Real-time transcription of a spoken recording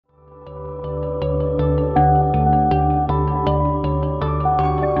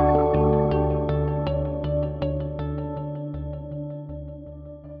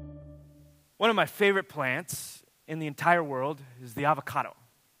of my favorite plants in the entire world is the avocado,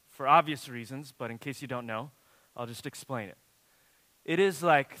 for obvious reasons, but in case you don't know, I'll just explain it. It is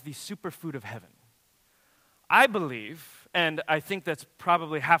like the superfood of heaven. I believe, and I think that's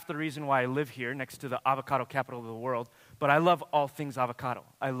probably half the reason why I live here next to the avocado capital of the world, but I love all things avocado.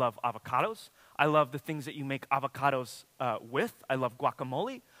 I love avocados. I love the things that you make avocados with. I love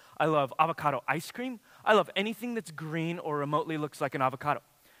guacamole. I love avocado ice cream. I love anything that's green or remotely looks like an avocado.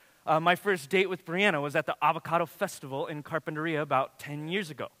 My first date with Brianna was at the Avocado Festival in Carpinteria about 10 years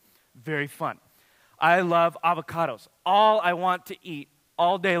ago. Very fun. I love avocados. All I want to eat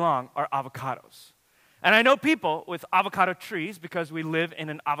all day long are avocados. And I know people with avocado trees because we live in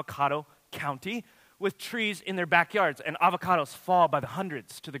an avocado county with trees in their backyards, and avocados fall by the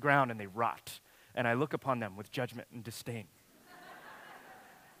hundreds to the ground and they rot. And I look upon them with judgment and disdain.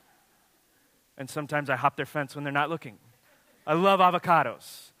 And sometimes I hop their fence when they're not looking. I love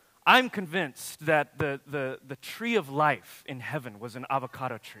avocados. I'm convinced that the tree of life in heaven was an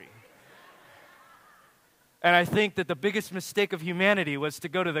avocado tree. And I think that the biggest mistake of humanity was to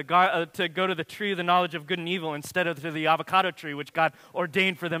go to the tree of the knowledge of good and evil instead of to the avocado tree, which God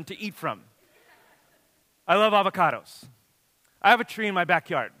ordained for them to eat from. I love avocados. I have a tree in my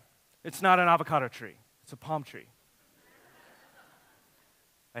backyard. It's not an avocado tree. It's a palm tree.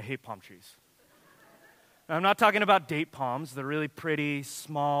 I hate palm trees. Now, I'm not talking about date palms, the really pretty,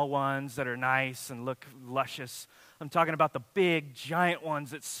 small ones that are nice and look luscious. I'm talking about the big, giant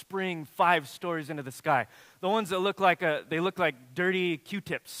ones that spring 5 stories into the sky. The ones that look like dirty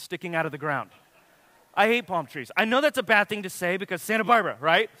Q-tips sticking out of the ground. I hate palm trees. I know that's a bad thing to say because Santa Barbara,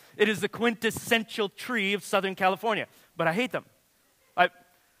 right? It is the quintessential tree of Southern California. But I hate them.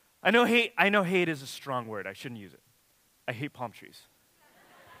 I know hate is a strong word. I shouldn't use it. I hate palm trees.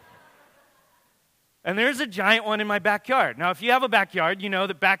 And there's a giant one in my backyard. Now, if you have a backyard, you know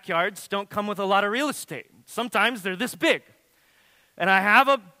that backyards don't come with a lot of real estate. Sometimes they're this big. And I have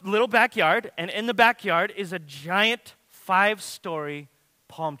a little backyard, and in the backyard is a giant 5-story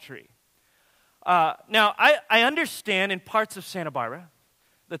palm tree. Now, I understand in parts of Santa Barbara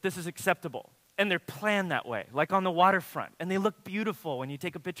that this is acceptable, and they're planned that way, like on the waterfront, and they look beautiful when you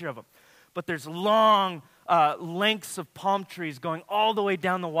take a picture of them. But there's long lengths of palm trees going all the way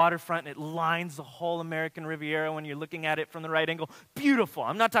down the waterfront, and it lines the whole American Riviera when you're looking at it from the right angle. Beautiful.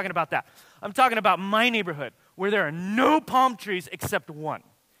 I'm not talking about that. I'm talking about my neighborhood, where there are no palm trees except one.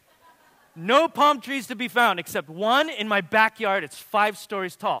 No palm trees to be found except one in my backyard. It's 5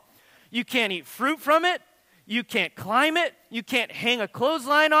 stories tall. You can't eat fruit from it. You can't climb it. You can't hang a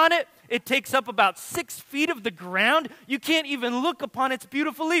clothesline on it. It takes up about 6 feet of the ground. You can't even look upon its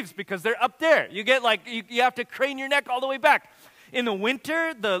beautiful leaves because they're up there. You get you have to crane your neck all the way back. In the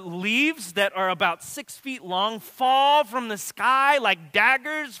winter, the leaves that are about 6 feet long fall from the sky like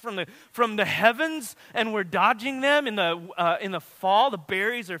daggers from the heavens, and we're dodging them. In the fall, the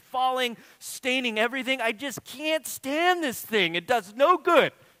berries are falling, staining everything. I just can't stand this thing. It does no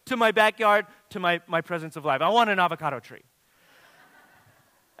good to my backyard, to my presence of life. I want an avocado tree.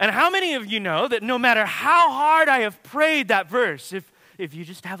 And how many of you know that no matter how hard I have prayed that verse, if you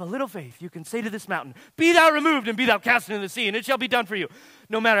just have a little faith, you can say to this mountain, "Be thou removed and be thou cast into the sea, and it shall be done for you."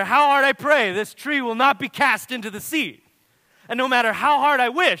 No matter how hard I pray, this tree will not be cast into the sea. And no matter how hard I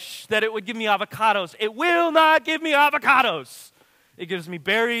wish that it would give me avocados, it will not give me avocados. It gives me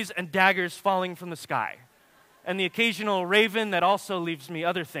berries and daggers falling from the sky, and the occasional raven that also leaves me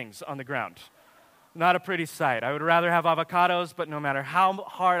other things on the ground. Not a pretty sight. I would rather have avocados, but no matter how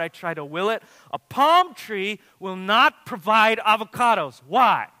hard I try to will it, a palm tree will not provide avocados.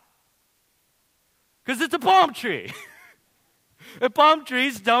 Why? Because it's a palm tree. And palm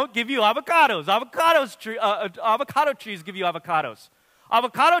trees don't give you avocados. Avocado trees give you avocados.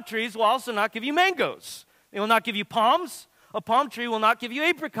 Avocado trees will also not give you mangoes. They will not give you palms. A palm tree will not give you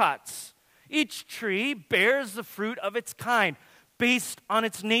apricots. Each tree bears the fruit of its kind, based on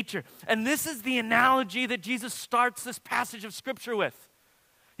its nature. And this is the analogy that Jesus starts this passage of Scripture with.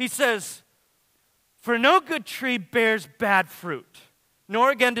 He says, "For no good tree bears bad fruit,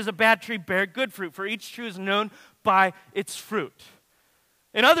 nor again does a bad tree bear good fruit, for each tree is known by its fruit."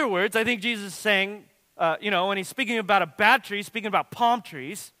 In other words, I think Jesus is saying, when he's speaking about a bad tree, he's speaking about palm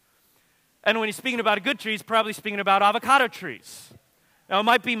trees. And when he's speaking about a good tree, he's probably speaking about avocado trees. Now, it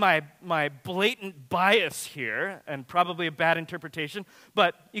might be my blatant bias here, and probably a bad interpretation,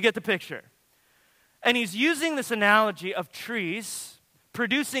 but you get the picture. And he's using this analogy of trees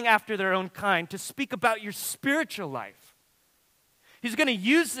producing after their own kind to speak about your spiritual life. He's going to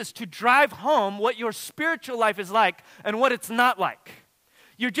use this to drive home what your spiritual life is like and what it's not like.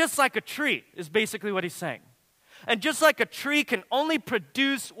 You're just like a tree, is basically what he's saying. And just like a tree can only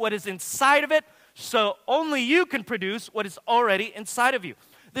produce what is inside of it, so only you can produce what is already inside of you.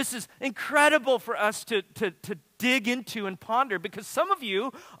 This is incredible for us to dig into and ponder, because some of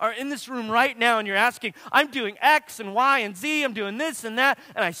you are in this room right now and you're asking, I'm doing X and Y and Z, I'm doing this and that,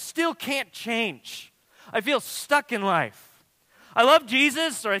 and I still can't change. I feel stuck in life. I love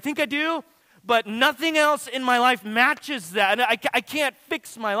Jesus, or I think I do, but nothing else in my life matches that. And I can't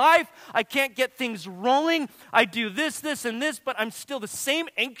fix my life. I can't get things rolling. I do this, and this, but I'm still the same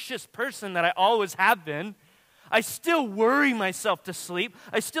anxious person that I always have been. I still worry myself to sleep.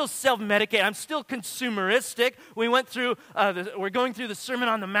 I still self-medicate. I'm still consumeristic. We're going through the Sermon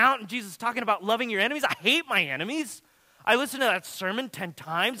on the Mount, and Jesus is talking about loving your enemies. I hate my enemies. I listened to that sermon 10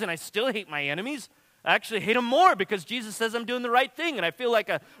 times, and I still hate my enemies. I actually hate them more because Jesus says I'm doing the right thing, and I feel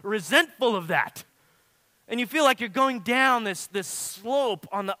like resentful of that. And you feel like you're going down this slope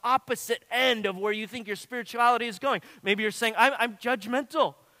on the opposite end of where you think your spirituality is going. Maybe you're saying, I'm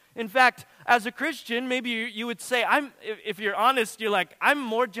judgmental. In fact, as a Christian, maybe you would say, if you're honest, you're like, I'm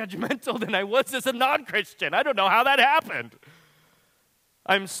more judgmental than I was as a non-Christian. I don't know how that happened.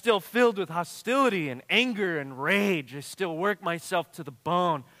 I'm still filled with hostility and anger and rage. I still work myself to the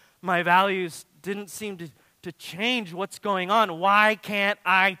bone. My values didn't seem to change. What's going on? Why can't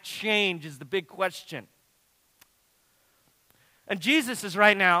I change is the big question. And Jesus is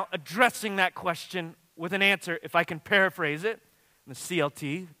right now addressing that question with an answer, if I can paraphrase it, in the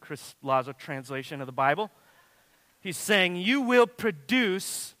CLT, Chris Lazo translation of the Bible. He's saying, you will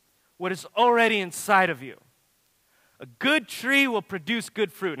produce what is already inside of you. A good tree will produce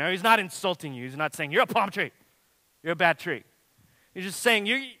good fruit. Now, he's not insulting you. He's not saying, you're a palm tree. You're a bad tree. He's just saying,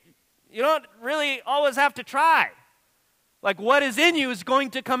 you don't really always have to try. Like, what is in you is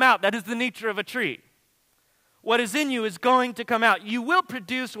going to come out. That is the nature of a tree. What is in you is going to come out. You will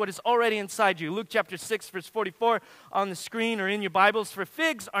produce what is already inside you. Luke chapter 6, verse 44 on the screen or in your Bibles. For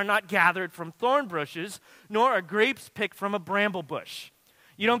figs are not gathered from thorn bushes, nor are grapes picked from a bramble bush.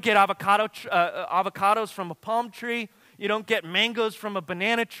 You don't get avocados from a palm tree. You don't get mangoes from a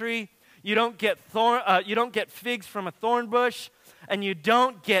banana tree. You don't get figs from a thorn bush. And you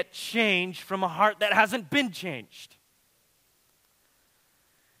don't get change from a heart that hasn't been changed.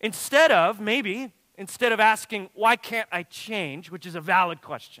 Instead of asking, why can't I change, which is a valid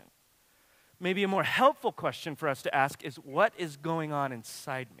question, maybe a more helpful question for us to ask is, what is going on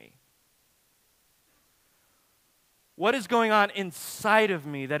inside me? What is going on inside of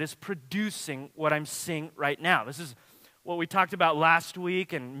me that is producing what I'm seeing right now? This is what we talked about last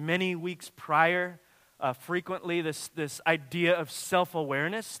week and many weeks prior. Frequently, this idea of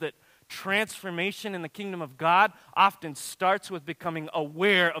self-awareness, that transformation in the kingdom of God often starts with becoming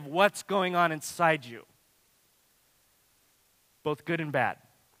aware of what's going on inside you, both good and bad.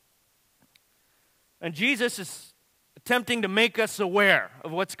 And Jesus is attempting to make us aware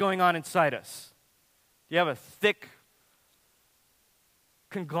of what's going on inside us. Do you have a thick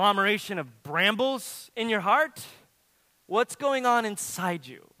conglomeration of brambles in your heart? What's going on inside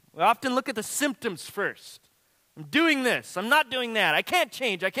you? We often look at the symptoms first. I'm doing this. I'm not doing that. I can't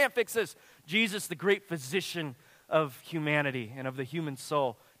change. I can't fix this. Jesus, the great physician of humanity and of the human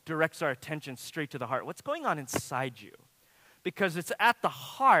soul, directs our attention straight to the heart. What's going on inside you? Because it's at the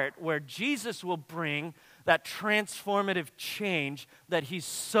heart where Jesus will bring that transformative change that he's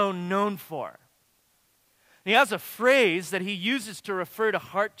so known for. He has a phrase that he uses to refer to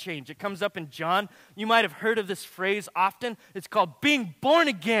heart change. It comes up in John. You might have heard of this phrase often. It's called being born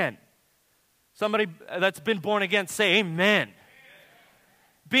again. Somebody that's been born again, say amen.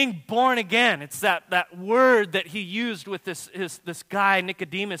 Being born again. It's that word that he used with this guy,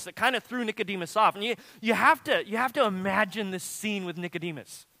 Nicodemus, that kind of threw Nicodemus off. And you have to imagine this scene with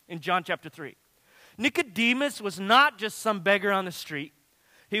Nicodemus in John chapter 3. Nicodemus was not just some beggar on the street.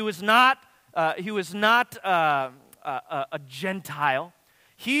 He was not a Gentile.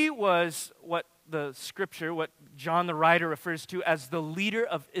 He was what John the writer refers to as the leader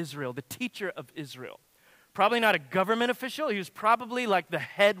of Israel, the teacher of Israel. Probably not a government official. He was probably like the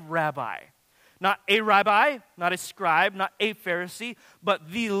head rabbi. Not a rabbi, not a scribe, not a Pharisee,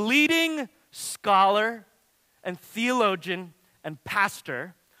 but the leading scholar and theologian and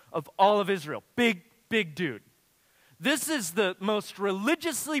pastor of all of Israel. Big, big dude. This is the most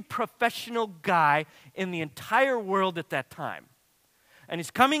religiously professional guy in the entire world at that time. And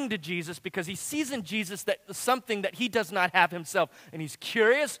he's coming to Jesus because he sees in Jesus something that he does not have himself. And he's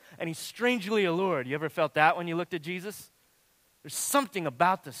curious and he's strangely allured. You ever felt that when you looked at Jesus? There's something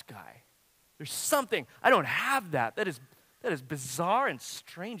about this guy. There's something. I don't have that. That is bizarre and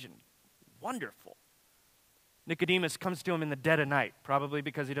strange and wonderful. Nicodemus comes to him in the dead of night, probably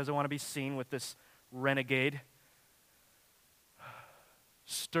because he doesn't want to be seen with this renegade.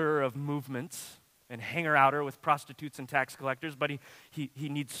 stir of movements and hanger-outer with prostitutes and tax collectors, but he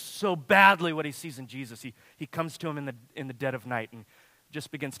needs so badly what he sees in Jesus. He comes to him in the dead of night and just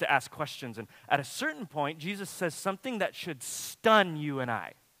begins to ask questions. And at a certain point, Jesus says something that should stun you and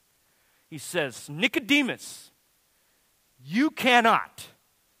I. He says, Nicodemus, you cannot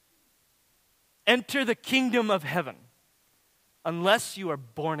enter the kingdom of heaven unless you are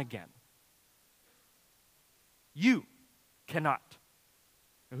born again. You cannot.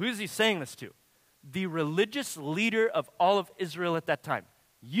 Now, who is he saying this to? The religious leader of all of Israel at that time.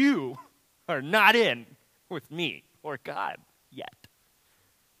 You are not in with me or God yet.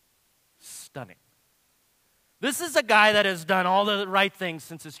 Stunning. This is a guy that has done all the right things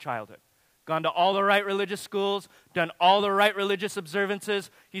since his childhood. Gone to all the right religious schools, done all the right religious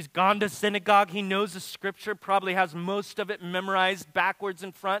observances. He's gone to synagogue. He knows the scripture, probably has most of it memorized backwards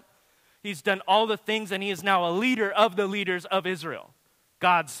and front. He's done all the things, and he is now a leader of the leaders of Israel.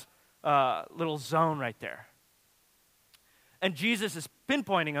 God's little zone right there. And Jesus is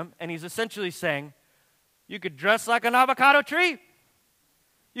pinpointing him, and he's essentially saying, you could dress like an avocado tree.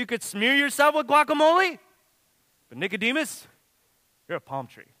 You could smear yourself with guacamole. But Nicodemus, you're a palm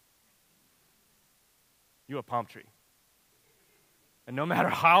tree. You're a palm tree. And no matter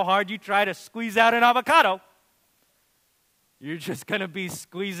how hard you try to squeeze out an avocado, you're just going to be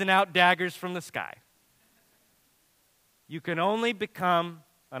squeezing out daggers from the sky. You can only become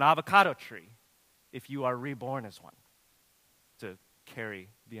an avocado tree if you are reborn as one. To carry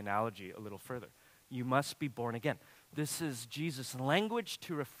the analogy a little further, you must be born again. This is Jesus' language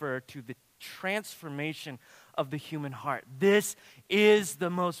to refer to the transformation of the human heart. This is the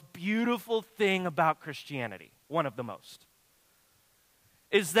most beautiful thing about Christianity, one of the most,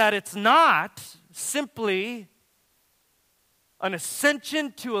 is that it's not simply an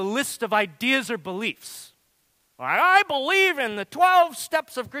ascension to a list of ideas or beliefs. I believe in the 12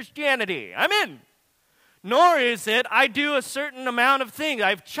 steps of Christianity. I'm in. Nor is it, I do a certain amount of things.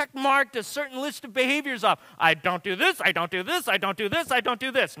 I've check-marked a certain list of behaviors off. I don't do this, I don't do this, I don't do this, I don't do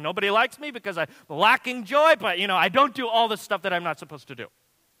this. Nobody likes me because I'm lacking joy, but, I don't do all the stuff that I'm not supposed to do.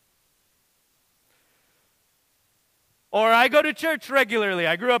 Or I go to church regularly.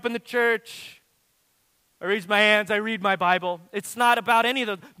 I grew up in the church. I raise my hands, I read my Bible. It's not about any of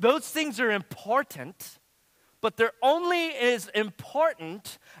those. Those things are important, but they're only as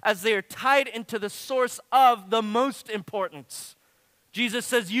important as they are tied into the source of the most importance. Jesus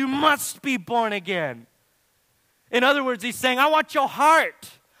says, you must be born again. In other words, he's saying, I want your heart.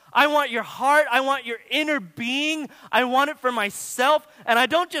 I want your heart. I want your inner being. I want it for myself. And I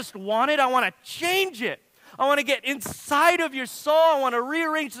don't just want it, I want to change it. I want to get inside of your soul. I want to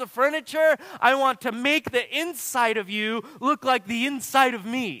rearrange the furniture. I want to make the inside of you look like the inside of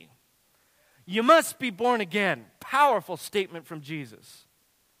me. You must be born again. Powerful statement from Jesus.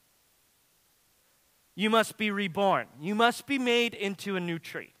 You must be reborn. You must be made into a new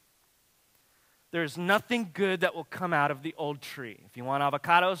tree. There's nothing good that will come out of the old tree. If you want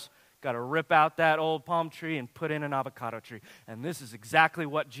avocados, got to rip out that old palm tree and put in an avocado tree. And this is exactly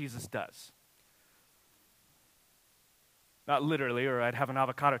what Jesus does. Not literally, or I'd have an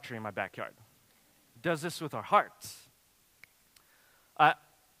avocado tree in my backyard. He does this with our hearts.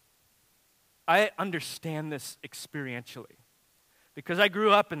 I understand this experientially because I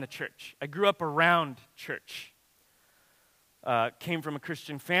grew up in the church. I grew up around church. Came from a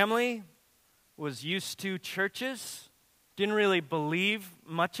Christian family, was used to churches, didn't really believe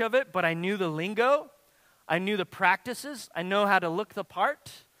much of it, but I knew the lingo. I knew the practices. I know how to look the part.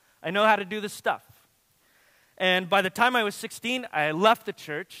 I know how to do the stuff. And by the time I was 16, I left the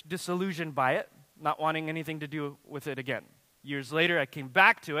church, disillusioned by it, not wanting anything to do with it again. Years later, I came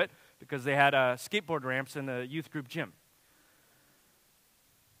back to it because they had skateboard ramps in the youth group gym.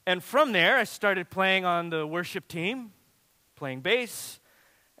 And from there, I started playing on the worship team, playing bass,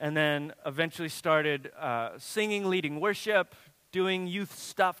 and then eventually started singing, leading worship, doing youth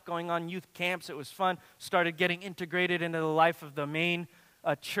stuff, going on youth camps. It was fun. Started getting integrated into the life of the main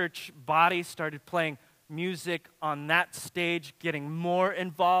church body, started playing music on that stage, getting more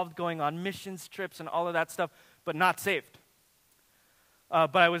involved, going on missions trips and all of that stuff, but not saved.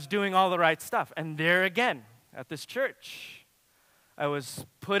 But I was doing all the right stuff. And there again, at this church, I was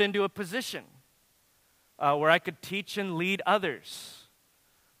put into a position where I could teach and lead others.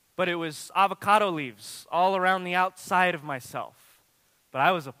 But it was avocado leaves all around the outside of myself. But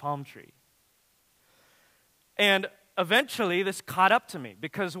I was a palm tree. And eventually, this caught up to me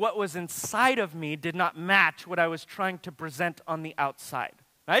because what was inside of me did not match what I was trying to present on the outside.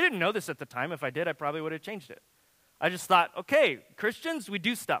 I didn't know this at the time. If I did, I probably would have changed it. I just thought, okay, Christians, we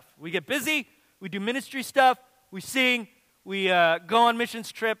do stuff. We get busy, we do ministry stuff, we sing, We go on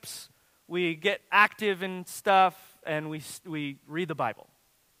missions trips, we get active in stuff, and we read the Bible.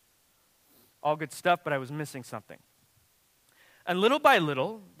 All good stuff, but I was missing something. And little by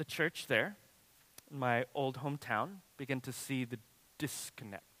little, the church there, in my old hometown, began to see the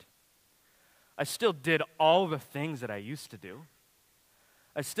disconnect. I still did all the things that I used to do.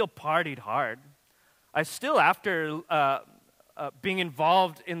 I still partied hard. I still, after being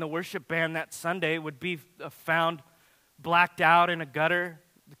involved in the worship band that Sunday, would be found blacked out in a gutter,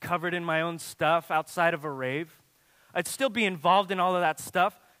 covered in my own stuff outside of a rave. I'd still be involved in all of that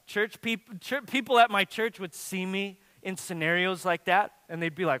stuff. People at my church would see me in scenarios like that, and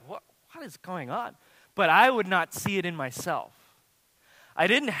they'd be like, what is going on? But I would not see it in myself. I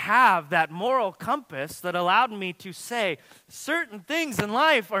didn't have that moral compass that allowed me to say certain things in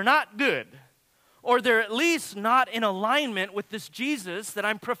life are not good, or they're at least not in alignment with this Jesus that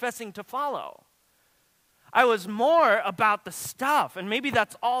I'm professing to follow. I was more about the stuff, and maybe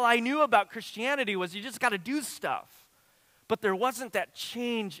that's all I knew about Christianity was you just got to do stuff. But there wasn't that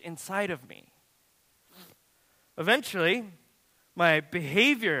change inside of me. Eventually, my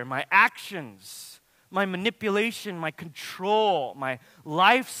behavior, my actions, my manipulation, my control, my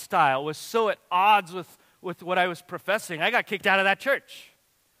lifestyle was so at odds with what I was professing. I got kicked out of that church.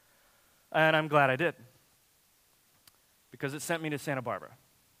 And I'm glad I did, because it sent me to Santa Barbara.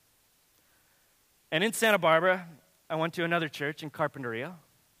 And in Santa Barbara, I went to another church in Carpinteria,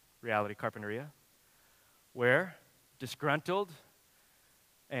 Reality Carpinteria, where, disgruntled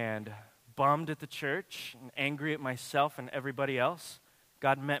and bummed at the church and angry at myself and everybody else,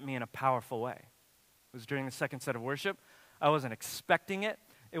 God met me in a powerful way. It was during the second set of worship. I wasn't expecting it.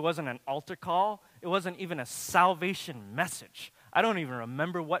 It wasn't an altar call. It wasn't even a salvation message. I don't even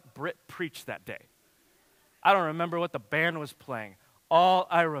remember what Britt preached that day. I don't remember what the band was playing. All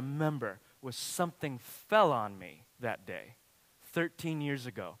I remember was something fell on me that day, 13 years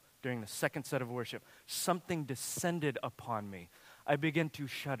ago, during the second set of worship. Something descended upon me. I began to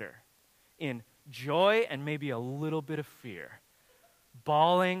shudder in joy and maybe a little bit of fear,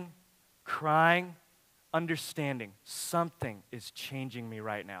 bawling, crying, understanding something is changing me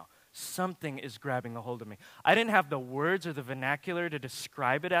right now. Something is grabbing a hold of me. I didn't have the words or the vernacular to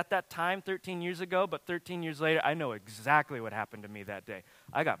describe it at that time, 13 years ago, but 13 years later, I know exactly what happened to me that day.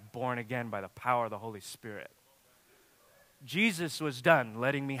 I got born again by the power of the Holy Spirit. Jesus was done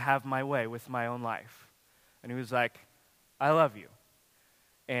letting me have my way with my own life. And he was like, I love you.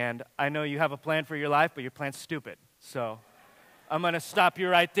 And I know you have a plan for your life, but your plan's stupid. So I'm going to stop you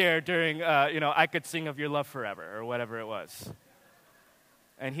right there during, I could sing of your love forever or whatever it was.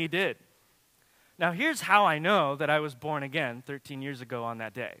 And he did. Now, here's how I know that I was born again 13 years ago on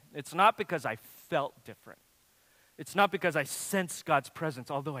that day. It's not because I felt different. It's not because I sensed God's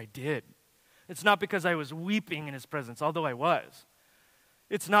presence, although I did. It's not because I was weeping in his presence, although I was.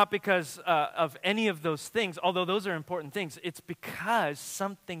 It's not because of any of those things, although those are important things. It's because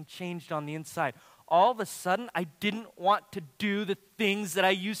something changed on the inside. All of a sudden, I didn't want to do the things that I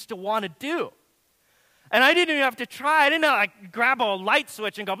used to want to do. And I didn't even have to try. I didn't grab a light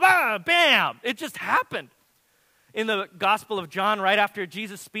switch and go, bah, bam. It just happened. In the Gospel of John, right after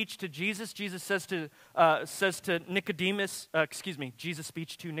Jesus' speech to Jesus, Jesus says to Nicodemus, Jesus'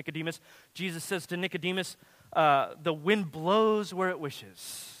 speech to Nicodemus, Jesus says to Nicodemus, the wind blows where it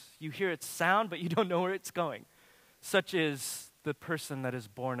wishes. You hear its sound, but you don't know where it's going. Such is the person that is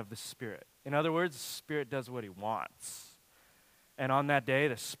born of the Spirit. In other words, the Spirit does what he wants. And on that day,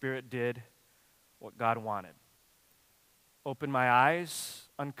 the Spirit did what God wanted. Opened my eyes,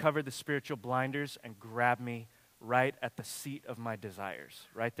 uncovered the spiritual blinders, and grabbed me right at the seat of my desires.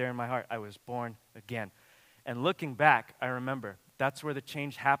 Right there in my heart, I was born again. And looking back, I remember that's where the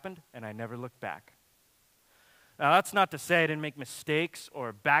change happened, and I never looked back. Now, that's not to say I didn't make mistakes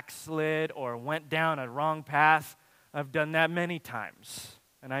or backslid or went down a wrong path. I've done that many times.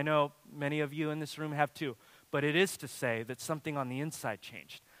 And I know many of you in this room have too. But it is to say that something on the inside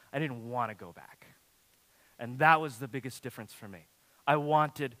changed. I didn't want to go back. And that was the biggest difference for me. I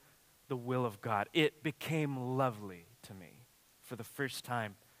wanted the will of God. It became lovely to me for the first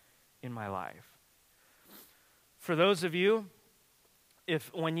time in my life. For those of you,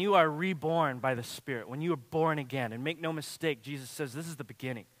 when you are reborn by the Spirit, when you are born again, and make no mistake, Jesus says this is the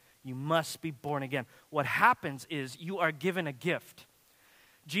beginning. You must be born again. What happens is you are given a gift.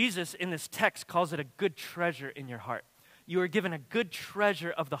 Jesus, in this text, calls it a good treasure in your heart. You are given a good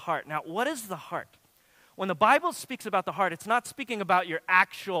treasure of the heart. Now, what is the heart? When the Bible speaks about the heart, it's not speaking about your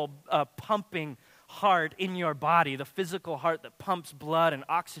actual pumping heart in your body, the physical heart that pumps blood and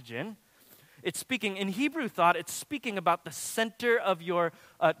oxygen. It's speaking, in Hebrew thought, it's speaking about the center of your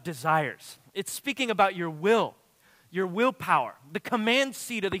desires. It's speaking about your will. your willpower, the command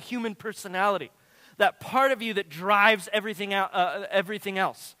seat of the human personality, that part of you that drives everything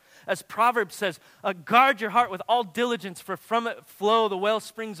else. As Proverbs says, guard your heart with all diligence, for from it flow the well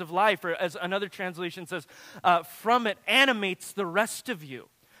springs of life. Or as another translation says, from it animates the rest of you.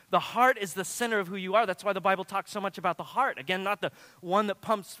 The heart is the center of who you are. That's why the Bible talks so much about the heart. Again, not the one that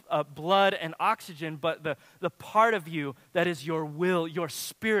pumps blood and oxygen, but the part of you that is your will, your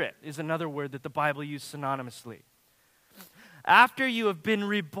spirit is another word that the Bible uses synonymously. After you have been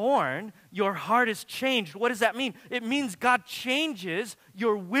reborn, your heart is changed. What does that mean? It means God changes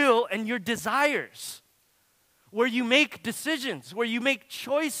your will and your desires. Where you make decisions, where you make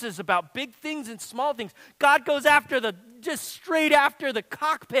choices about big things and small things. God goes just straight after the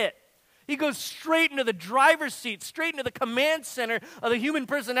cockpit. He goes straight into the driver's seat, straight into the command center of the human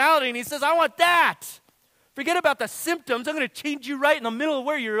personality, and he says, I want that. Forget about the symptoms. I'm going to change you right in the middle of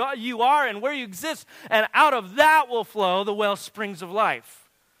where you are and where you exist, and out of that will flow the well springs of life.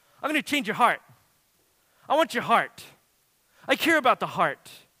 I'm going to change your heart. I want your heart. I care about the heart.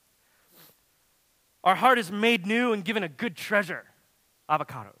 Our heart is made new and given a good treasure,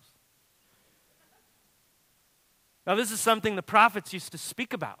 avocados. Now, this is something the prophets used to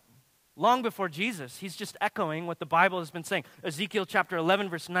speak about. Long before Jesus, he's just echoing what the Bible has been saying. Ezekiel chapter 11,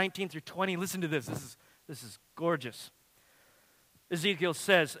 verse 19 through 20. Listen to this. This is gorgeous. Ezekiel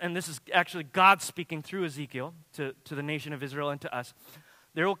says, and this is actually God speaking through Ezekiel to the nation of Israel and to us.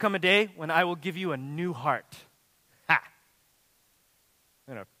 There will come a day when I will give you a new heart. Ha!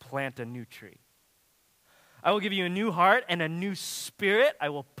 I'm going to plant a new tree. I will give you a new heart, and a new spirit I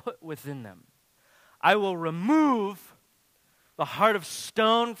will put within them. I will remove the heart of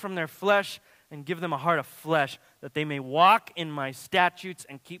stone from their flesh and give them a heart of flesh, that they may walk in my statutes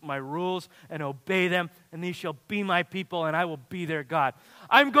and keep my rules and obey them, and they shall be my people, and I will be their God.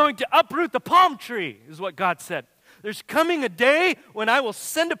 I'm going to uproot the palm tree, is what God said. There's coming a day when I will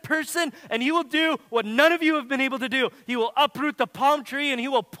send a person, and he will do what none of you have been able to do. He will uproot the palm tree, and he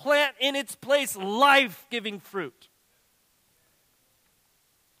will plant in its place life-giving fruit.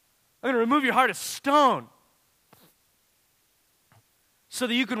 I'm going to remove your heart of stone so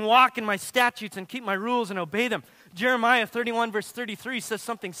that you can walk in my statutes and keep my rules and obey them. Jeremiah 31 verse 33 says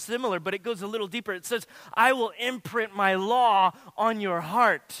something similar, but it goes a little deeper. It says, I will imprint my law on your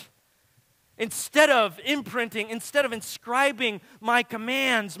heart. Instead of inscribing my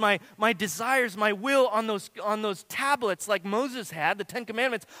commands, my desires, my will on those tablets like Moses had, the Ten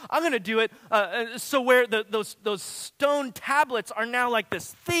Commandments, I'm going to do it so where those stone tablets are now like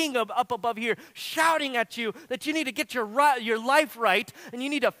this thing up above here shouting at you that you need to get your life right, and you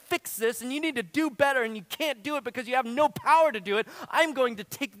need to fix this, and you need to do better, and you can't do it because you have no power to do it. I'm going to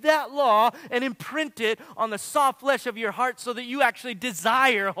take that law and imprint it on the soft flesh of your heart so that you actually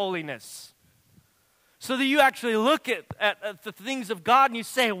desire holiness. So that you actually look at the things of God and you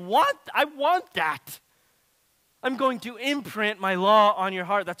say, I want that. I'm going to imprint my law on your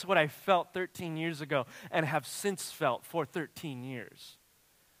heart. That's what I felt 13 years ago and have since felt for 13 years.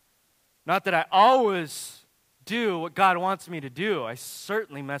 Not that I always do what God wants me to do. I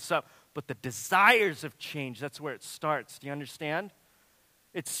certainly mess up. But the desires have changed. That's where it starts. Do you understand?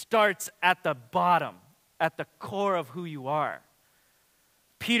 It starts at the bottom, at the core of who you are.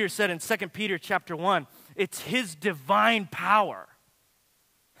 Peter said in 2 Peter chapter 1, it's his divine power.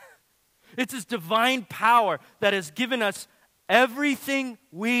 It's his divine power that has given us everything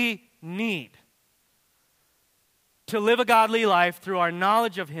we need to live a godly life through our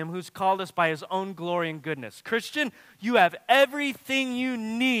knowledge of him who's called us by his own glory and goodness. Christian, you have everything you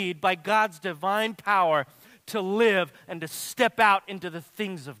need by God's divine power to live and to step out into the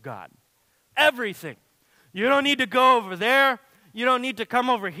things of God. Everything. You don't need to go over there. You don't need to come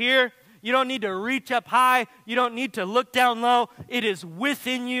over here. You don't need to reach up high. You don't need to look down low. It is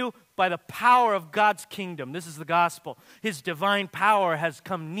within you by the power of God's kingdom. This is the gospel. His divine power has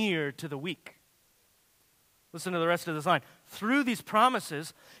come near to the weak. Listen to the rest of this line. Through these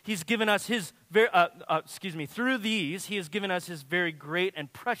promises, he's given us through these, he has given us his very great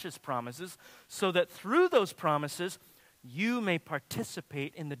and precious promises, so that through those promises, you may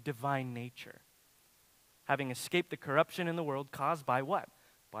participate in the divine nature, having escaped the corruption in the world caused by what?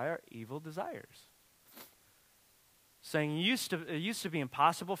 By our evil desires. Saying, it used to be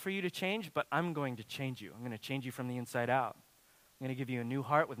impossible for you to change, but I'm going to change you. I'm going to change you from the inside out. I'm going to give you a new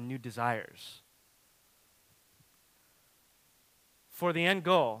heart with new desires. For the end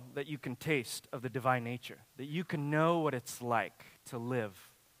goal, that you can taste of the divine nature, that you can know what it's like to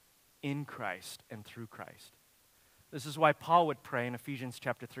live in Christ and through Christ. This is why Paul would pray in Ephesians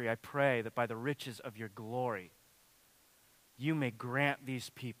chapter 3, I pray that by the riches of your glory, you may grant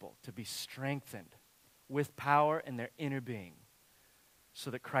these people to be strengthened with power in their inner being,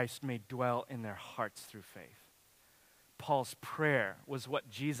 so that Christ may dwell in their hearts through faith. Paul's prayer was what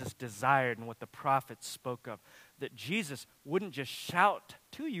Jesus desired and what the prophets spoke of, that Jesus wouldn't just shout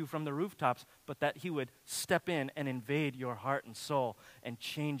to you from the rooftops, but that he would step in and invade your heart and soul and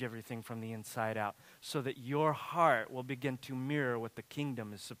change everything from the inside out, so that your heart will begin to mirror what the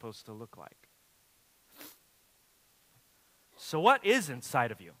kingdom is supposed to look like. So what is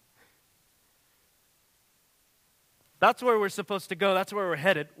inside of you? That's where we're supposed to go. That's where we're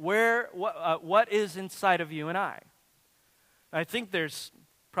headed. What is inside of you and I? I think there's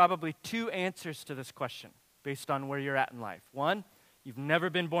probably two answers to this question based on where you're at in life. One, you've never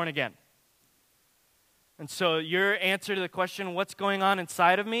been born again. And so your answer to the question, what's going on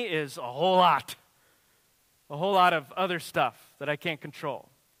inside of me, is a whole lot. A whole lot of other stuff that I can't control.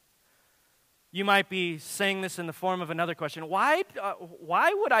 You might be saying this in the form of another question. Why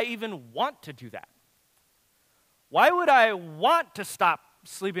would I even want to do that? Why would I want to stop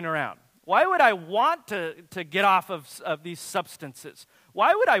sleeping around? Why would I want to get off of these substances?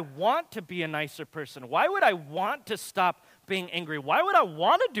 Why would I want to be a nicer person? Why would I want to stop being angry? Why would I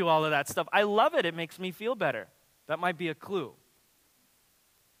want to do all of that stuff? I love it. It makes me feel better. That might be a clue.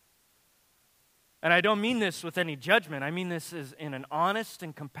 And I don't mean this with any judgment. I mean this is in an honest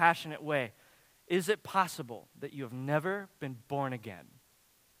and compassionate way. Is it possible that you have never been born again?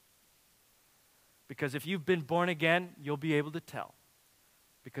 Because if you've been born again, you'll be able to tell.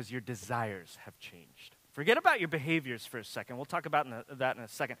 Because your desires have changed. Forget about your behaviors for a second. We'll talk about that in a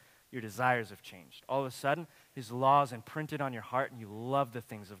second. Your desires have changed. All of a sudden, his law is imprinted on your heart, and you love the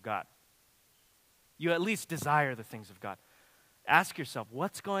things of God. You at least desire the things of God. Ask yourself,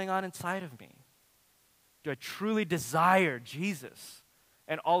 what's going on inside of me? Do I truly desire Jesus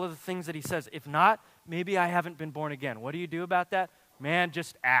and all of the things that he says? If not, maybe I haven't been born again. What do you do about that? Man,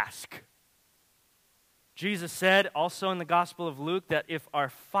 just ask. Jesus said also in the Gospel of Luke that if our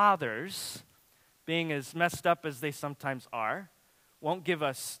fathers, being as messed up as they sometimes are, won't give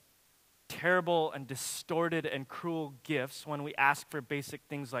us terrible and distorted and cruel gifts when we ask for basic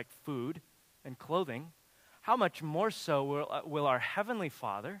things like food and clothing, how much more so will our Heavenly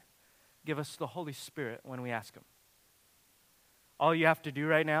Father give us the Holy Spirit when we ask him? All you have to do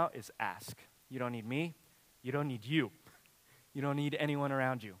right now is ask. You don't need me. You don't need you. You don't need anyone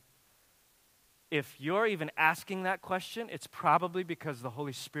around you. If you're even asking that question, it's probably because the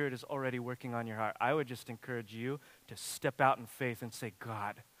Holy Spirit is already working on your heart. I would just encourage you to step out in faith and say,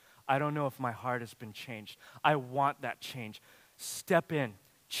 God, I don't know if my heart has been changed. I want that change. Step in,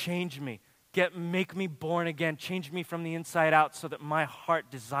 change me, make me born again, change me from the inside out so that my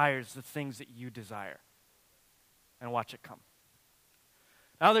heart desires the things that you desire. And watch it come.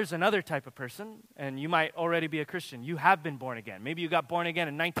 Now there's another type of person, and you might already be a Christian. You have been born again. Maybe you got born again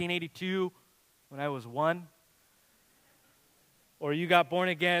in 1982, when I was 1, or you got born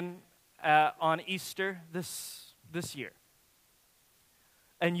again on Easter this year.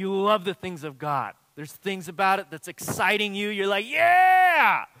 And you love the things of God. There's things about it that's exciting you. You're like,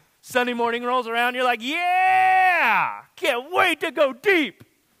 yeah! Sunday morning rolls around, you're like, yeah! Can't wait to go deep.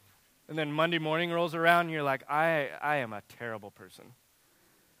 And then Monday morning rolls around, and you're like, I am a terrible person.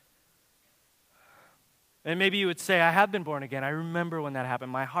 And maybe you would say, I have been born again. I remember when that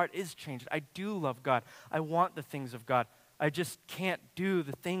happened. My heart is changed. I do love God. I want the things of God. I just can't do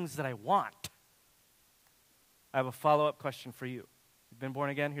the things that I want. I have a follow-up question for you. You've been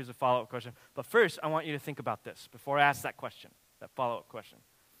born again? Here's a follow-up question. But first, I want you to think about this before I ask that question, that follow-up question.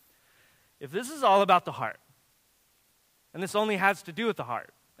 If this is all about the heart, and this only has to do with the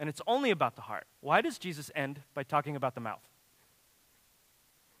heart, and it's only about the heart, why does Jesus end by talking about the mouth?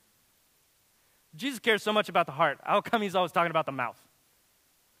 Jesus cares so much about the heart. How come he's always talking about the mouth?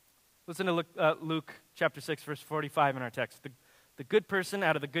 Listen to Luke chapter 6, verse 45 in our text. The good person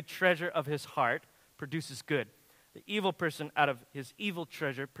out of the good treasure of his heart produces good. The evil person out of his evil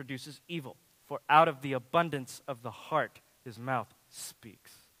treasure produces evil. For out of the abundance of the heart, his mouth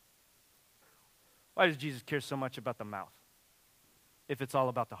speaks. Why does Jesus care so much about the mouth? If it's all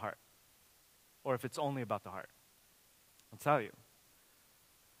about the heart. Or if it's only about the heart. I'll tell you.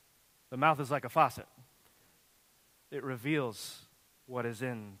 The mouth is like a faucet. It reveals what is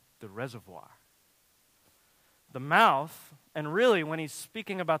in the reservoir. The mouth, and really when he's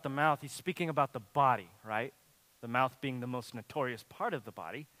speaking about the mouth, he's speaking about the body, right? The mouth being the most notorious part of the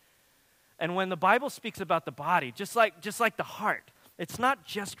body. And when the Bible speaks about the body, just like the heart, it's not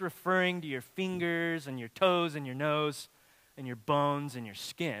just referring to your fingers and your toes and your nose and your bones and your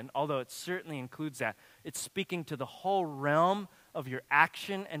skin, although it certainly includes that. It's speaking to the whole realm of your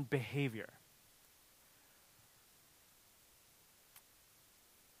action and behavior.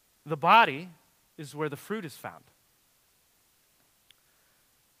 The body is where the fruit is found.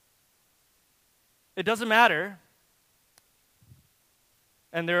 It doesn't matter,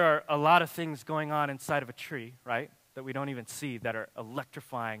 and there are a lot of things going on inside of a tree, right, that we don't even see that are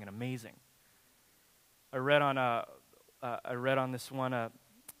electrifying and amazing. I read on this one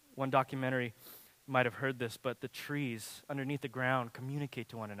documentary. You might have heard this, but the trees underneath the ground communicate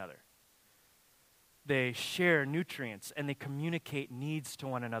to one another. They share nutrients and they communicate needs to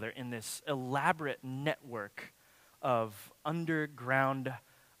one another in this elaborate network of underground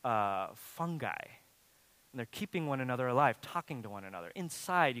fungi. And they're keeping one another alive, talking to one another.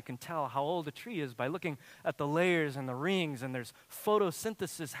 Inside, you can tell how old a tree is by looking at the layers and the rings, and there's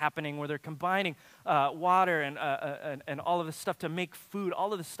photosynthesis happening where they're combining water and all of this stuff to make food,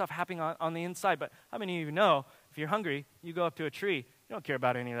 all of this stuff happening on the inside. But how many of you know, if you're hungry, you go up to a tree, you don't care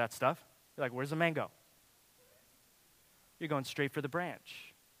about any of that stuff. You're like, where's the mango? You're going straight for the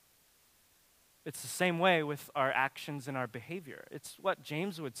branch. It's the same way with our actions and our behavior. It's what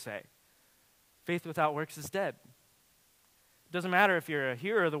James would say. Faith without works is dead. It doesn't matter if you're a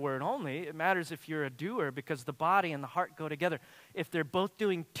hearer of the word only. It matters if you're a doer, because the body and the heart go together. If they're both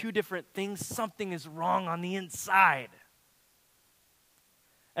doing two different things, something is wrong on the inside.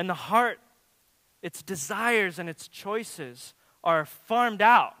 And the heart, its desires and its choices are farmed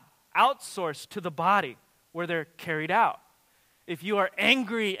out, outsourced to the body where they're carried out. If you are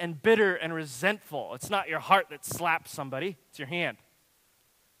angry and bitter and resentful, it's not your heart that slaps somebody, it's your hand.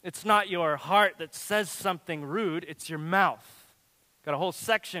 It's not your heart that says something rude, it's your mouth. Got a whole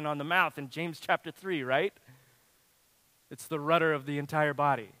section on the mouth in James chapter 3, right? It's the rudder of the entire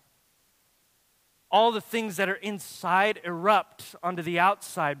body. All the things that are inside erupt onto the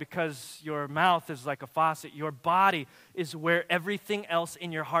outside because your mouth is like a faucet. Your body is where everything else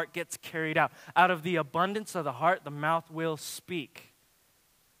in your heart gets carried out. Out of the abundance of the heart, the mouth will speak.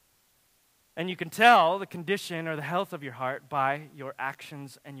 And you can tell the condition or the health of your heart by your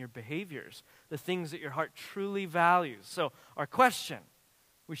actions and your behaviors, the things that your heart truly values. So our question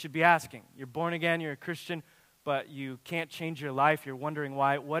we should be asking, you're born again, you're a Christian, but you can't change your life, you're wondering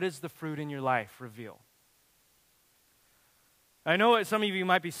why. What is the fruit in your life? Reveal. I know what some of you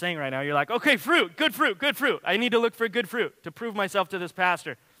might be saying right now. You're like, okay, fruit, good fruit, good fruit. I need to look for good fruit to prove myself to this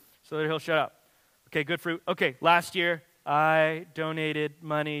pastor so that he'll shut up. Okay, good fruit. Okay, last year I donated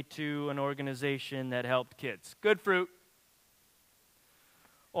money to an organization that helped kids. Good fruit.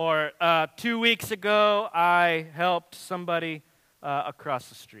 Or 2 weeks ago I helped somebody across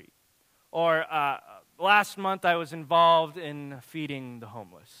the street. Or last month I was involved in feeding the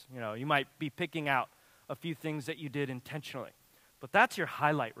homeless. You know, you might be picking out a few things that you did intentionally. But that's your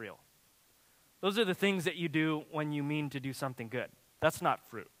highlight reel. Those are the things that you do when you mean to do something good. That's not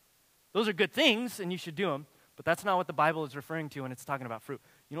fruit. Those are good things and you should do them, but that's not what the Bible is referring to when it's talking about fruit.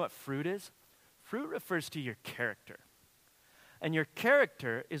 You know what fruit is? Fruit refers to your character. And your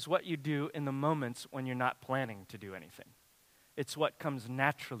character is what you do in the moments when you're not planning to do anything. It's what comes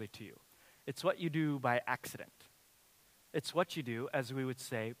naturally to you. It's what you do by accident. It's what you do, as we would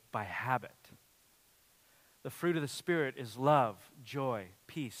say, by habit. The fruit of the Spirit is love, joy,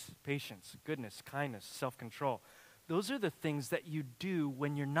 peace, patience, goodness, kindness, self-control. Those are the things that you do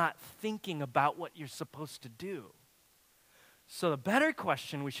when you're not thinking about what you're supposed to do. So the better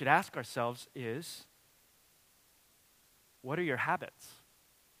question we should ask ourselves is, what are your habits?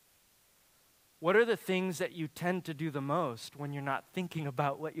 What are the things that you tend to do the most when you're not thinking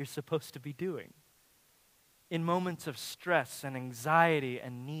about what you're supposed to be doing? In moments of stress and anxiety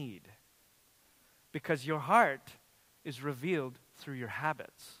and need. Because your heart is revealed through your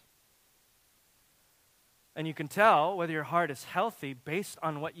habits. And you can tell whether your heart is healthy based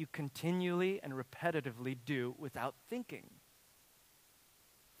on what you continually and repetitively do without thinking.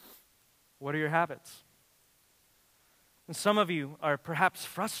 What are your habits? And some of you are perhaps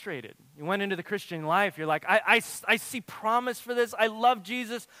frustrated. You went into the Christian life, you're like, I see promise for this, I love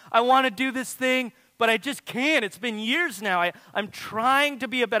Jesus, I want to do this thing, but I just can't. It's been years now. I'm trying to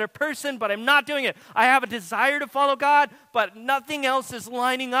be a better person, but I'm not doing it. I have a desire to follow God, but nothing else is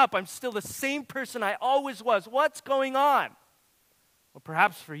lining up. I'm still the same person I always was. What's going on? Well,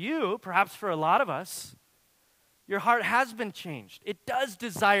 perhaps for you, perhaps for a lot of us, your heart has been changed. It does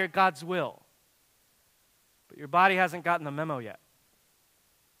desire God's will. But your body hasn't gotten the memo yet.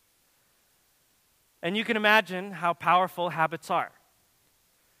 And you can imagine how powerful habits are.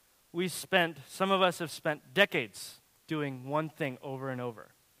 Some of us have spent decades doing one thing over and over.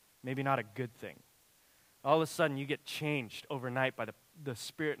 Maybe not a good thing. All of a sudden you get changed overnight by the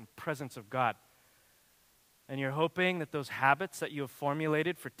Spirit and presence of God. And you're hoping that those habits that you have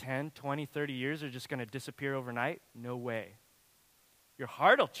formulated for 10, 20, 30 years are just going to disappear overnight? No way. Your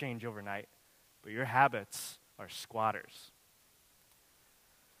heart will change overnight, but your habits are squatters.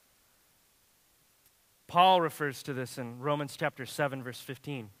 Paul refers to this in Romans chapter 7, verse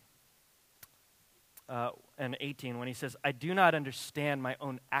 15 and 18 when he says, I do not understand my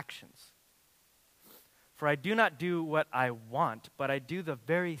own actions. For I do not do what I want, but I do the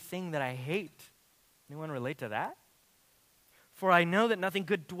very thing that I hate. Anyone relate to that? For I know that nothing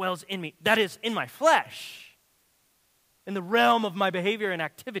good dwells in me, that is, in my flesh, in the realm of my behavior and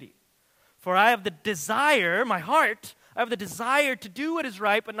activity. For I have the desire, my heart, I have the desire to do what is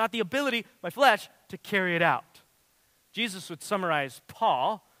right, but not the ability, my flesh, to carry it out. Jesus would summarize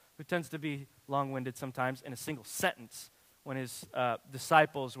Paul, who tends to be long-winded sometimes, in a single sentence. When his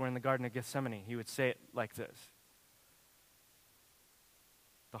disciples were in the Garden of Gethsemane, he would say it like this.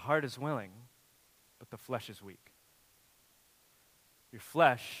 The heart is willing, but the flesh is weak. Your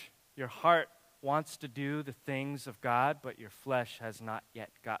flesh, your heart wants to do the things of God, but your flesh has not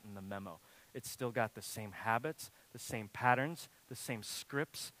yet gotten the memo. It's still got the same habits, the same patterns, the same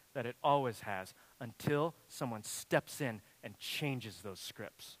scripts that it always has until someone steps in and changes those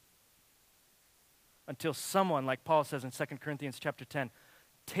scripts. Until someone, like Paul says in 2 Corinthians chapter 10,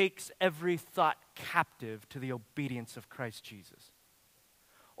 takes every thought captive to the obedience of Christ Jesus.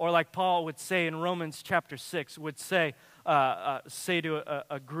 Or like Paul would say in Romans chapter 6, would say to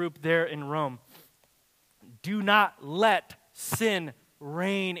a group there in Rome, do not let sin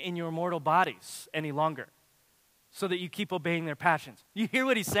reign in your mortal bodies any longer so that you keep obeying their passions. You hear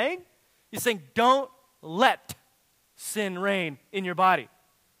what he's saying? He's saying, don't let sin reign in your body.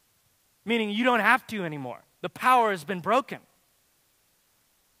 Meaning you don't have to anymore. The power has been broken.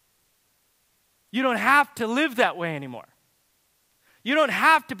 You don't have to live that way anymore. You don't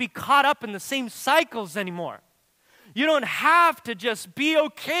have to be caught up in the same cycles anymore. You don't have to just be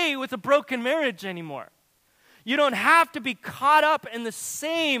okay with a broken marriage anymore. You don't have to be caught up in the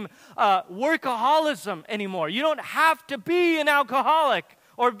same workaholism anymore. You don't have to be an alcoholic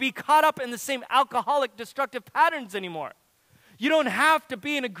or be caught up in the same alcoholic destructive patterns anymore. You don't have to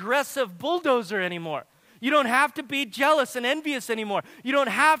be an aggressive bulldozer anymore. You don't have to be jealous and envious anymore. You don't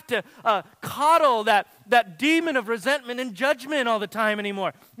have to coddle that demon of resentment and judgment all the time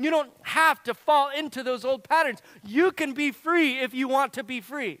anymore. You don't have to fall into those old patterns. You can be free if you want to be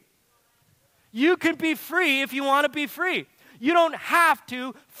free. You can be free if you want to be free. You don't have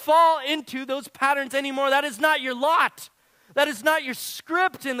to fall into those patterns anymore. That is not your lot. That is not your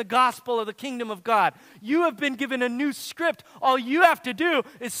script in the gospel of the kingdom of God. You have been given a new script. All you have to do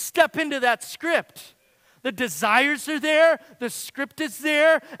is step into that script. The desires are there. The script is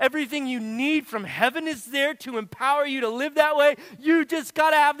there. Everything you need from heaven is there to empower you to live that way. You just got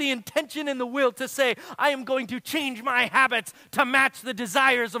to have the intention and the will to say, I am going to change my habits to match the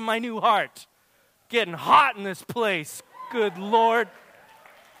desires of my new heart. Getting hot in this place. Good Lord.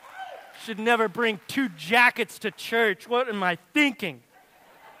 Should never bring 2 jackets to church. What am I thinking?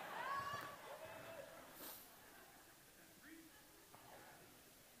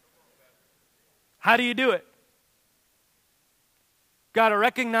 How do you do it? Got to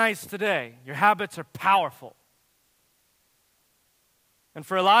recognize today your habits are powerful. And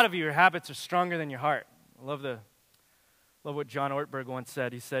for a lot of you, your habits are stronger than your heart. I love what John Ortberg once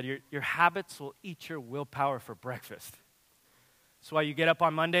said. He said, your habits will eat your willpower for breakfast. That's why you get up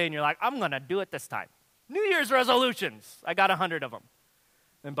on Monday and you're like, I'm going to do it this time. New Year's resolutions. I got 100 of them.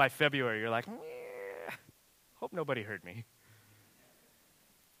 Then by February, you're like, hope nobody heard me.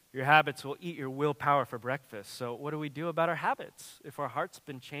 Your habits will eat your willpower for breakfast. So what do we do about our habits? If our heart's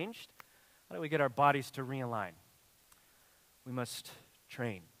been changed, how do we get our bodies to realign? We must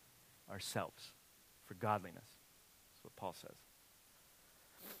train ourselves for godliness. That's what Paul says.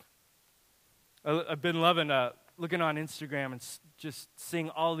 I've been loving looking on Instagram and just seeing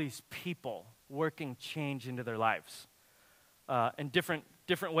all these people working change into their lives in different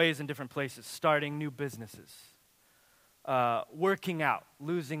ways in different places, starting new businesses, working out,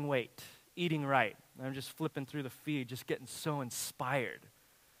 losing weight, eating right. And I'm just flipping through the feed, just getting so inspired.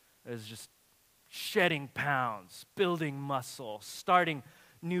 It's just shedding pounds, building muscle, starting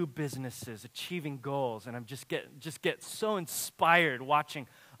new businesses, achieving goals, and I'm just get so inspired watching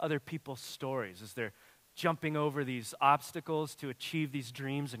other people's stories as they're jumping over these obstacles to achieve these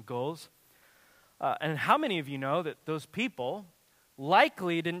dreams and goals. And how many of you know that those people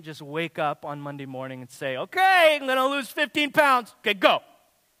likely didn't just wake up on Monday morning and say, okay, I'm going to lose 15 pounds. Okay, go.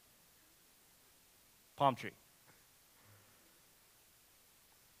 Palm tree.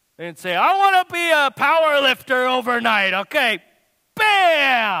 They didn't say, I want to be a power lifter overnight. Okay,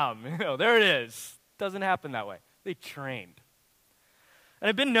 bam! There it is. Doesn't happen that way. They trained. And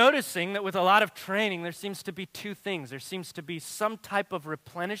I've been noticing that with a lot of training, there seems to be 2 things. There seems to be some type of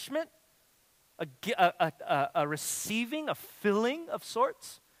replenishment a receiving, a filling of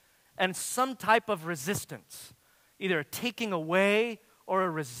sorts, and some type of resistance, either a taking away or a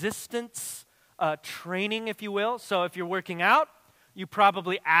resistance training, if you will. So if you're working out, you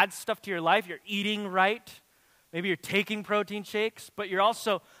probably add stuff to your life. You're eating right. Maybe you're taking protein shakes, but you're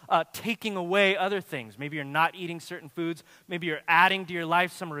also taking away other things. Maybe you're not eating certain foods. Maybe you're adding to your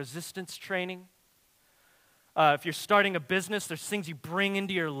life some resistance training. If you're starting a business, there's things you bring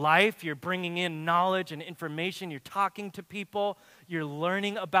into your life. You're bringing in knowledge and information. You're talking to people. You're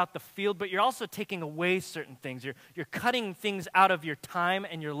learning about the field, but you're also taking away certain things. You're cutting things out of your time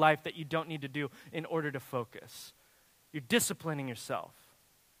and your life that you don't need to do in order to focus. You're disciplining yourself.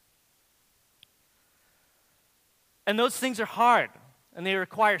 And those things are hard, and they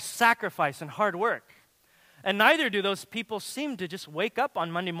require sacrifice and hard work. And neither do those people seem to just wake up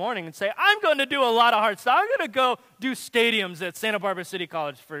on Monday morning and say, I'm going to do a lot of hard stuff. I'm going to go do stadiums at Santa Barbara City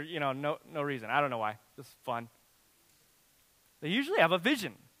College for, no reason. I don't know why. Just fun. They usually have a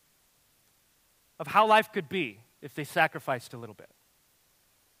vision of how life could be if they sacrificed a little bit.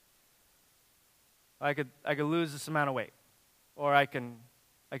 I could lose this amount of weight, or I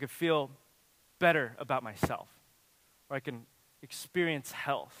could feel better about myself, or I can experience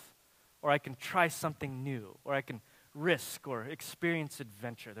health, or I can try something new, or I can risk or experience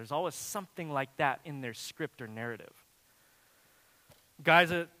adventure. There's always something like that in their script or narrative.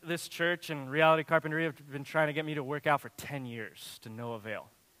 Guys at this church and Reality Carpentry have been trying to get me to work out for 10 years to no avail.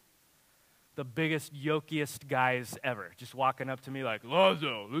 The biggest, yokiest guys ever, just walking up to me like,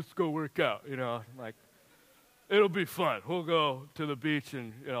 Lonzo, let's go work out, like, it'll be fun. We'll go to the beach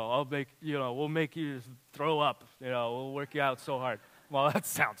and, we'll make you throw up. We'll work you out so hard. Well, that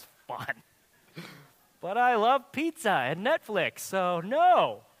sounds fun. But I love pizza and Netflix, so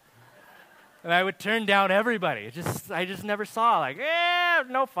no. And I would turn down everybody. I just never saw,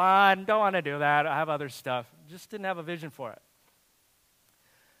 no fun, don't want to do that. I have other stuff. Just didn't have a vision for it.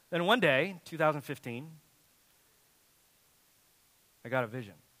 Then one day, 2015, I got a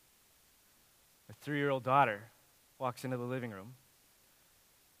vision. My 3-year-old daughter walks into the living room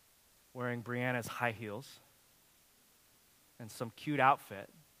wearing Brianna's high heels and some cute outfit.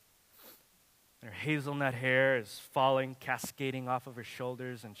 And her hazelnut hair is falling, cascading off of her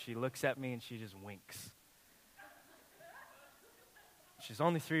shoulders, and she looks at me and she just winks. She's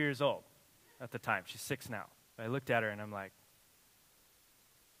only 3 years old at the time. She's 6 now. I looked at her and I'm like,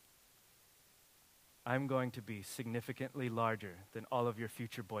 I'm going to be significantly larger than all of your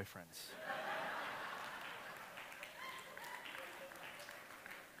future boyfriends.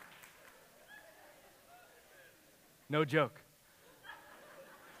 No joke.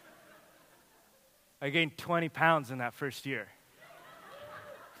 I gained 20 pounds in that first year.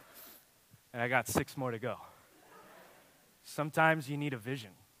 And I got 6 more to go. Sometimes you need a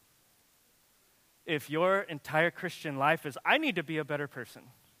vision. If your entire Christian life is, I need to be a better person.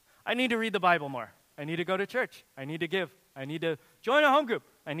 I need to read the Bible more. I need to go to church. I need to give. I need to join a home group.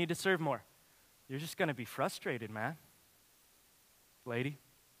 I need to serve more. You're just going to be frustrated, man. Lady.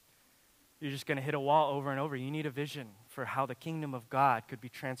 You're just going to hit a wall over and over. You need a vision for how the kingdom of God could be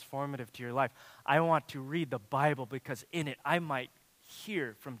transformative to your life. I want to read the Bible because in it I might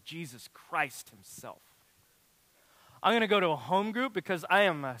hear from Jesus Christ himself. I'm going to go to a home group because I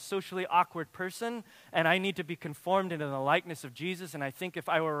am a socially awkward person and I need to be conformed into the likeness of Jesus, and I think if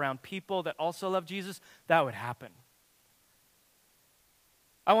I were around people that also love Jesus, that would happen.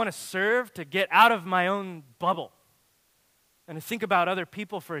 I want to serve to get out of my own bubble and to think about other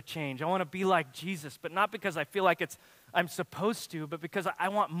people for a change. I want to be like Jesus, but not because I feel like I'm supposed to, but because I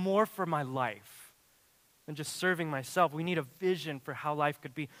want more for my life than just serving myself. We need a vision for how life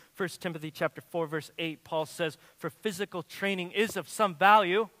could be. 1 Timothy chapter 4, verse 8, Paul says, for physical training is of some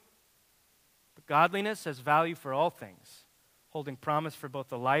value, but godliness has value for all things, holding promise for both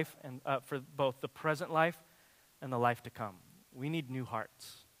the life and for both the present life and the life to come. We need new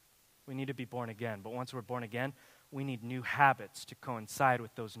hearts. We need to be born again, but once we're born again, we need new habits to coincide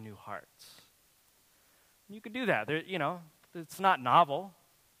with those new hearts. You could do that. It's not novel.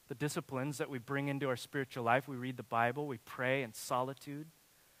 The disciplines that we bring into our spiritual life, we read the Bible, we pray in solitude.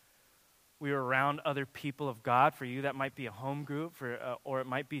 We are around other people of God. For you, that might be a home group, or it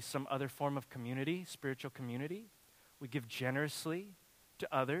might be some other form of community, spiritual community. We give generously to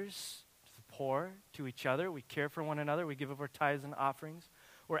others, to the poor, to each other. We care for one another. We give of our tithes and offerings.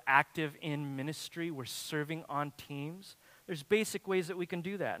 We're active in ministry. We're serving on teams. There's basic ways that we can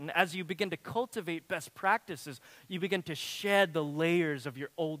do that. And as you begin to cultivate best practices, you begin to shed the layers of your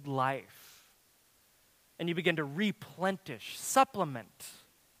old life. And you begin to replenish, supplement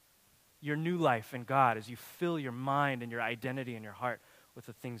your new life in God as you fill your mind and your identity and your heart with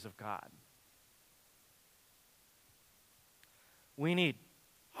the things of God. We need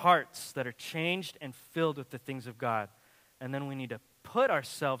hearts that are changed and filled with the things of God. And then we need to put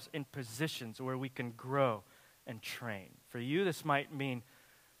ourselves in positions where we can grow and train. For you, this might mean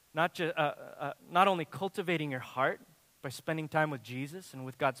not only cultivating your heart by spending time with Jesus and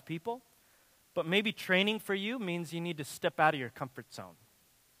with God's people, but maybe training for you means you need to step out of your comfort zone.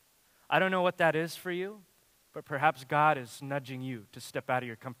 I don't know what that is for you, but perhaps God is nudging you to step out of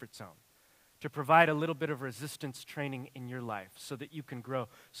your comfort zone, to provide a little bit of resistance training in your life so that you can grow,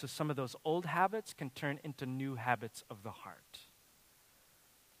 so some of those old habits can turn into new habits of the heart.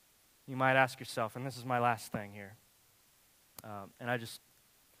 You might ask yourself, and this is my last thing here, as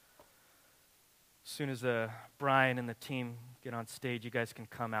soon as Brian and the team get on stage, you guys can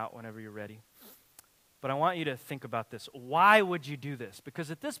come out whenever you're ready. But I want you to think about this. Why would you do this? Because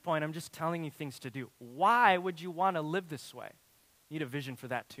at this point, I'm just telling you things to do. Why would you want to live this way? You need a vision for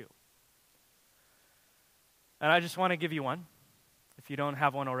that too. And I just want to give you one, if you don't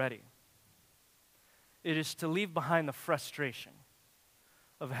have one already. It is to leave behind the frustration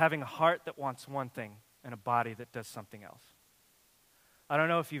of having a heart that wants one thing and a body that does something else. I don't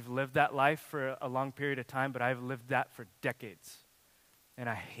know if you've lived that life for a long period of time, but I've lived that for decades, and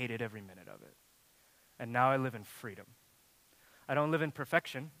I hated every minute of it. And now I live in freedom. I don't live in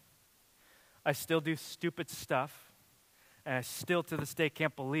perfection. I still do stupid stuff, and I still to this day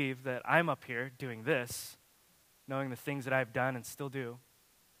can't believe that I'm up here doing this, knowing the things that I've done and still do.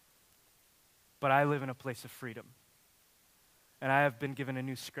 But I live in a place of freedom. And I have been given a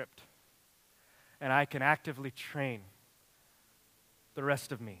new script. And I can actively train the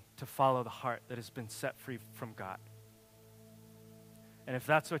rest of me to follow the heart that has been set free from God. And if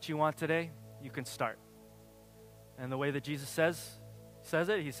that's what you want today, you can start. And the way that Jesus says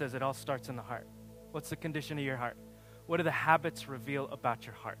it, he says it all starts in the heart. What's the condition of your heart? What do the habits reveal about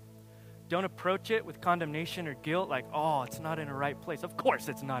your heart? Don't approach it with condemnation or guilt like, oh, it's not in a right place. Of course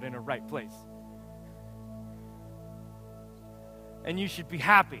it's not in a right place. And you should be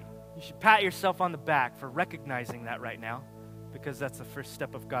happy. You should pat yourself on the back for recognizing that right now, because that's the first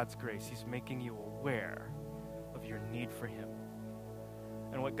step of God's grace. He's making you aware of your need for him.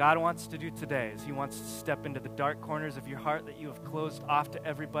 And what God wants to do today is he wants to step into the dark corners of your heart that you have closed off to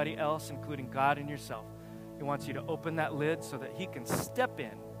everybody else, including God and yourself. He wants you to open that lid so that he can step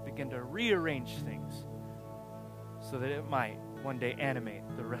in, begin to rearrange things so that it might one day animate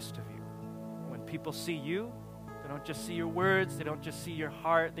the rest of you. When people see you, they don't just see your words, they don't just see your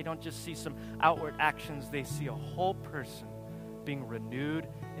heart, they don't just see some outward actions, they see a whole person being renewed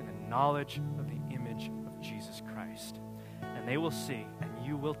in the knowledge of the image of Jesus Christ. And they will see, and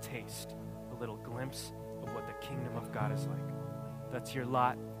you will taste a little glimpse of what the kingdom of God is like. That's your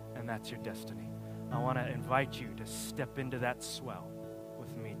lot, and that's your destiny. I want to invite you to step into that swell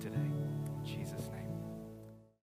with me today.